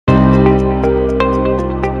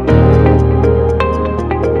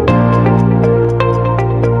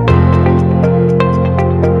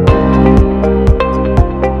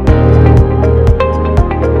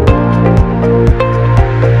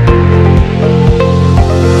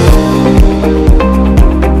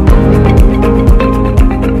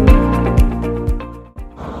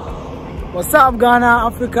up, Ghana,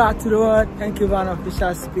 Africa to the world? Thank you, Van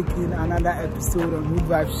Official speaking. Another episode of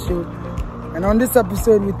Vybz show. And on this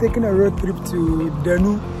episode, we're taking a road trip to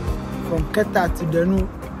Denu, from Keta to Denu.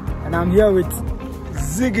 And I'm here with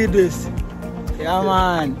Ziggy this. Yeah,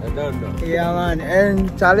 man. Yeah, man.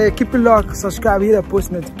 And Charlie, keep it locked, subscribe, hit the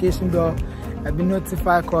post notification bell, and be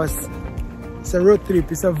notified because it's a road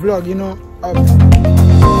trip, it's a vlog, you know.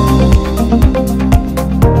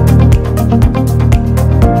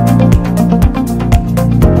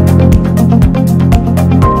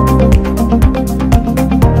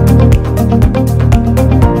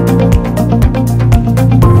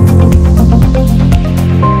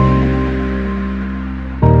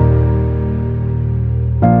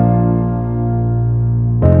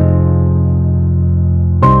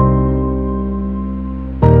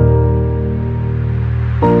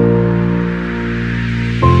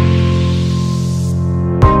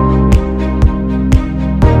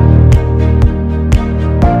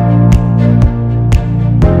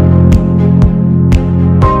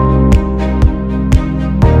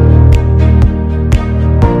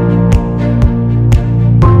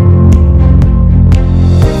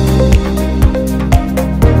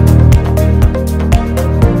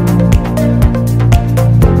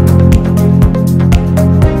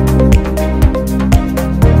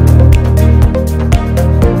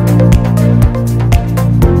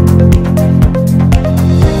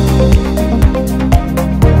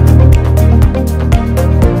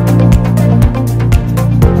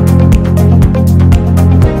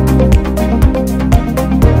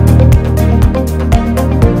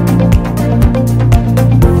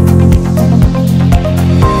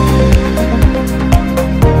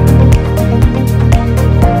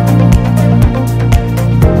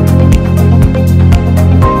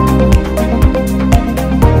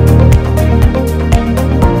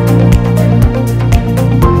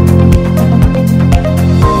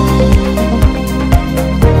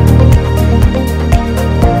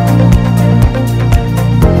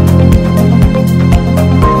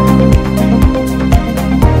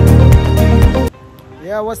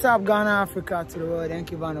 What's up, Ghana, Africa to the world?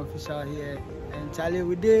 Thank you, Van Official here. And Charlie,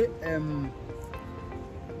 we did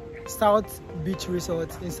South Beach Resort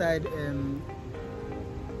inside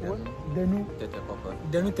Denu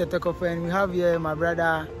Tetekope, and we have here my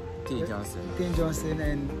brother T Johnson,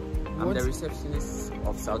 and I'm the receptionist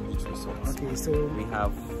of South Beach Resort. Okay, so we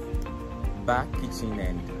have bar, kitchen,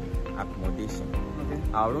 and accommodation. Okay.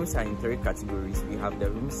 Our rooms are in 3 categories. We have the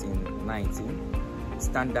rooms in 19.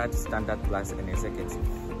 Standard, Standard Plus, and Executive.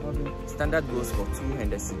 Okay. Standard goes for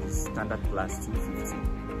 200 cedis, Standard Plus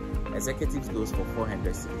 250. Executive goes for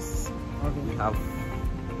 400 cedis. Okay. We have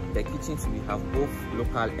the kitchens, we have both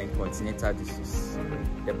local and continental dishes. Okay.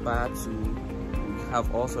 The bar too, we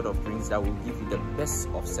have all sort of drinks that will give you the best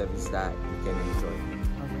of service that you can enjoy.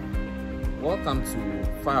 Okay. Welcome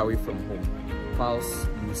to Far Away From Home. Whilst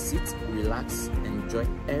you sit, relax, enjoy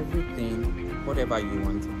everything, whatever you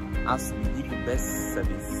want, as we give the best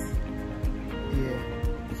service here.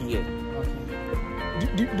 Okay.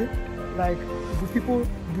 Do people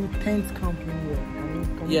do tent camping here?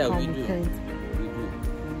 Yeah, we do.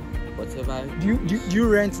 Whatever. Do you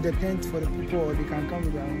rent the tent for the people, or they can come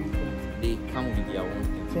with their own tent? They come with their own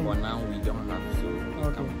tent. For now, we don't have, so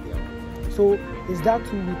they come with their own tent. So is that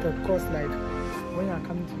too with a cost? Like when you are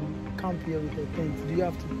coming to camp here with a tent, do you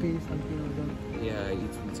have to pay something or something? Yeah,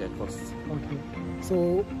 it's with a cost. Okay.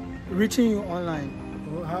 So reaching you online,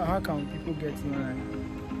 how can people get you online?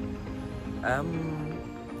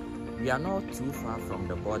 We are not too far from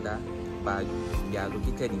the border, but we are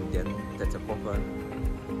located in Denu, Tetekope.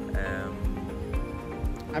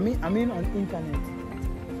 I mean on internet.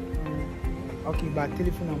 Okay, but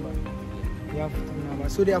telephone number. You have phone number.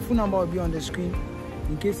 So their phone number will be on the screen.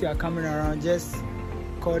 In case you are coming around, just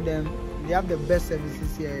call them. They have the best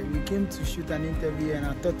services here. We came to shoot an interview and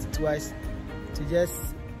I thought twice to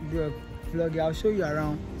just do a vlog. I'll show you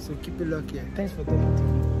around, so keep it locked here. Thanks for talking to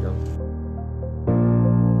me.